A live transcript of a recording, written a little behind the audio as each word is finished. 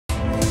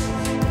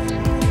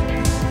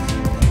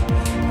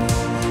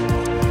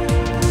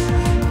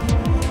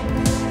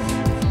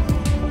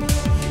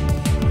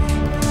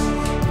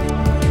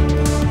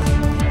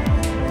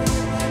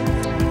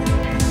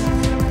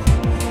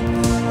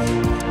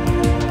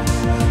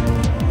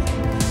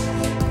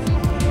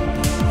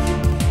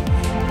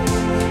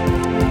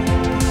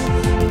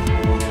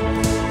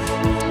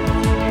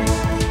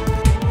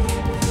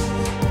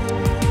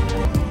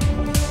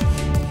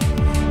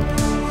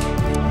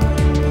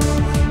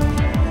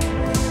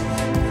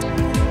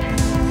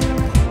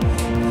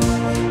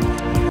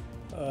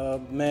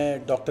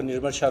Doctor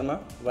निर्मल Sharma,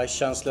 vice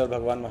chancellor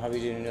भगवान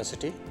Mahavir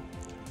university.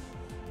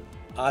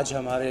 आज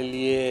हमारे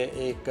लिए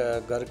एक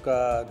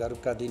गर्व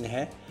का दिन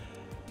है।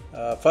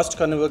 फर्स्ट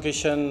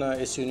कन्वोकेशन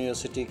इस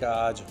यूनिवर्सिटी का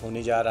आज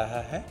होने जा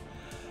रहा है।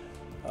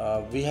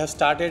 We have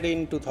started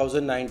in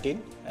 2019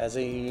 as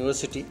a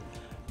university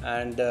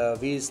and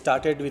we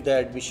started with the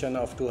admission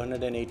of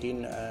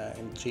 218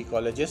 in 3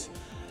 colleges.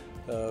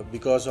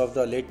 Because of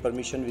the late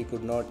permission, we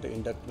could not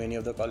induct many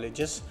of the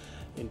colleges.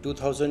 In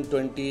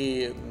 2020,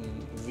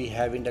 we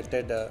have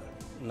inducted a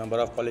number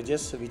of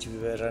colleges which we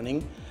were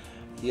running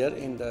here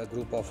in the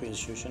group of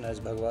institution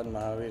as Bhagwan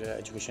Mahavir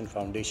Education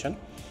Foundation.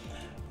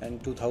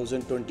 And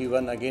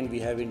 2021 again we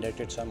have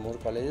inducted some more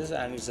colleges,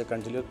 and it's a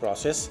continuous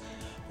process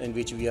in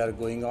which we are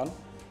going on.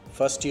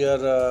 First year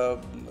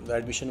the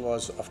admission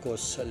was of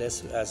course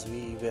less as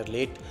we were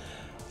late.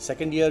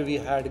 Second year we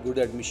had good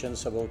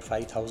admissions, about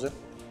 5,000,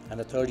 and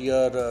the third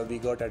year we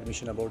got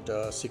admission about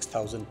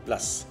 6,000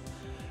 plus.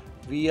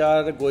 We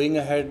are going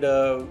ahead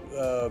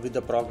with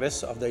the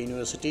progress of the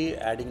university,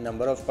 adding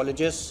number of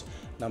colleges,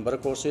 number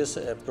of courses,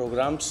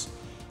 programs.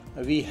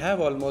 We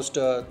have almost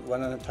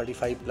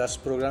 135 plus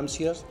programs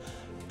here,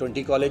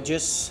 20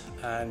 colleges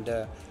and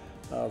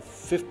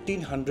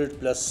 1,500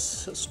 plus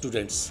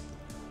students.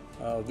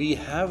 We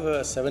have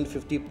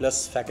 750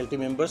 plus faculty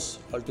members.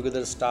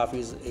 Altogether staff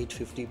is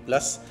 850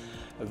 plus.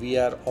 We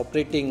are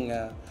operating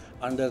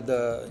under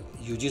the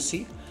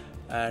UGC,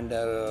 and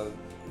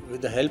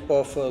with the help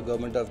of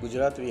government of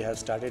Gujarat, we have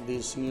started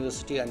this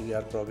university and we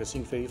are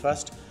progressing very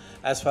fast.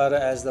 As far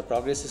as the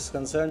progress is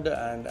concerned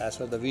and as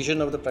far as the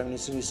vision of the Prime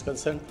Minister is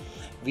concerned,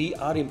 we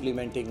are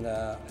implementing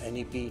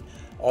NEP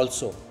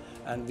also.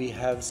 And we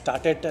have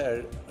started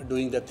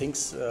doing the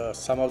things.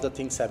 Some of the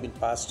things have been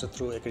passed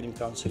through Academic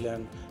Council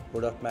and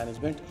Board of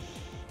Management,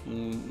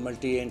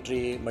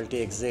 multi-entry,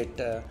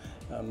 multi-exit,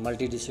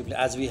 multidisciplinary.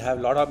 As we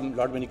have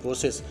lot many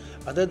courses.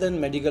 Other than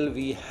medical,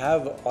 we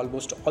have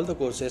almost all the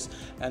courses.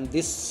 And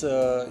this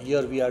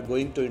year we are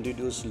going to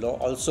introduce law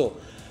also,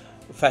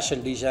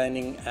 fashion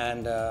designing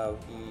and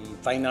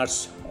fine arts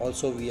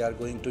also we are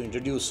going to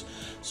introduce.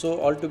 So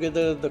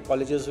altogether the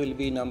colleges will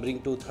be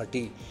numbering to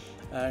 30.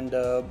 And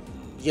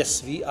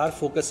yes, we are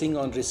focusing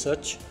on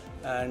research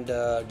and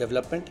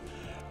development.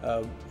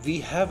 We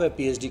have a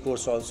PhD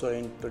course also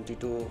in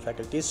 22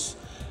 faculties.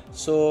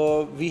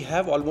 So we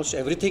have almost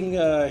everything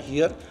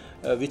here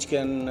which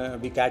can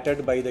be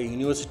catered by the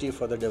university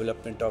for the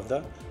development of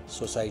the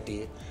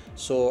society.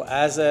 So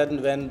as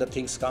and when the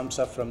things comes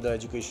up from the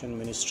education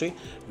ministry,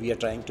 we are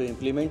trying to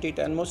implement it,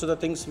 and most of the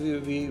things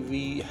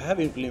we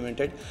have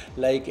implemented,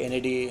 like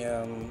NAD,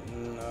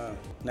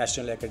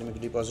 National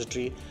Academic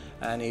Depository,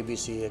 and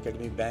ABC,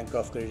 Academic Bank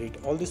of Credit.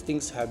 All these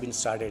things have been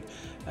started,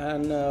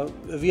 and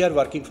we are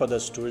working for the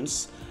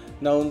students.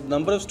 Now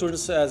number of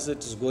students as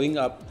it is going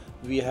up,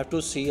 we have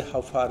to see how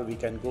far we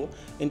can go.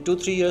 In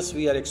 2-3 years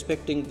we are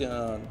expecting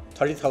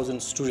 30,000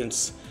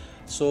 students.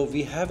 So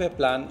we have a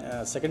plan,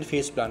 second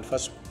phase plan.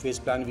 First phase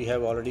plan we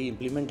have already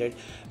implemented,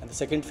 and the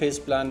second phase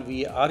plan we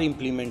are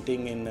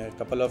implementing in a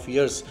couple of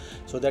years,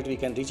 so that we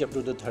can reach up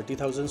to the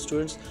 30,000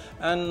 students.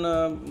 And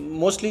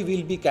mostly we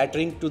will be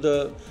catering to the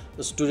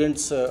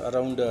students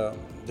around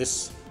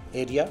this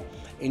area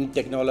in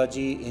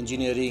technology,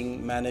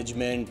 engineering,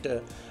 management,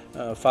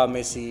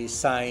 pharmacy,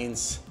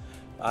 science,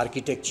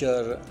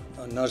 architecture,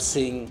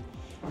 nursing,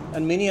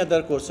 and many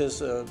other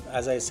courses.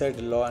 As I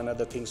said, law and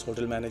other things,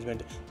 hotel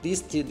management.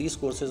 These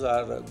courses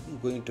are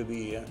going to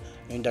be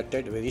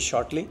inducted very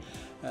shortly,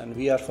 and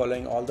we are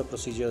following all the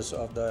procedures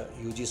of the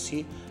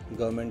UGC,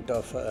 Government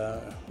of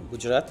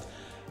Gujarat,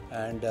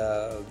 and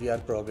we are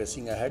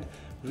progressing ahead.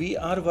 We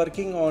are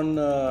working on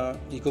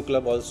Eco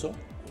Club also,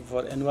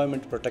 for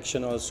environment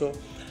protection also.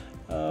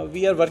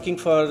 We are working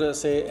for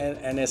say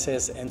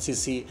NSS,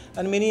 NCC,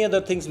 and many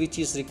other things which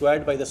is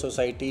required by the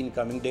society in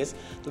coming days.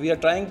 So we are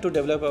trying to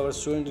develop our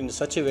students in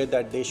such a way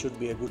that they should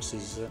be a good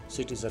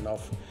citizen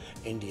of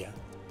India.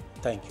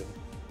 Thank you.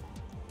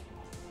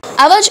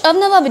 આવા જ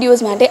અવનવા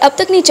videos માટે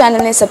અબતકની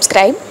ચેનલને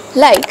subscribe,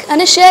 like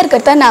અને share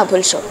કરતા ના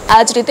ભૂલશો.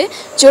 આ જ રીતે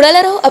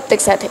જોડાયેલા રહો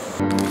અબતક સાથે.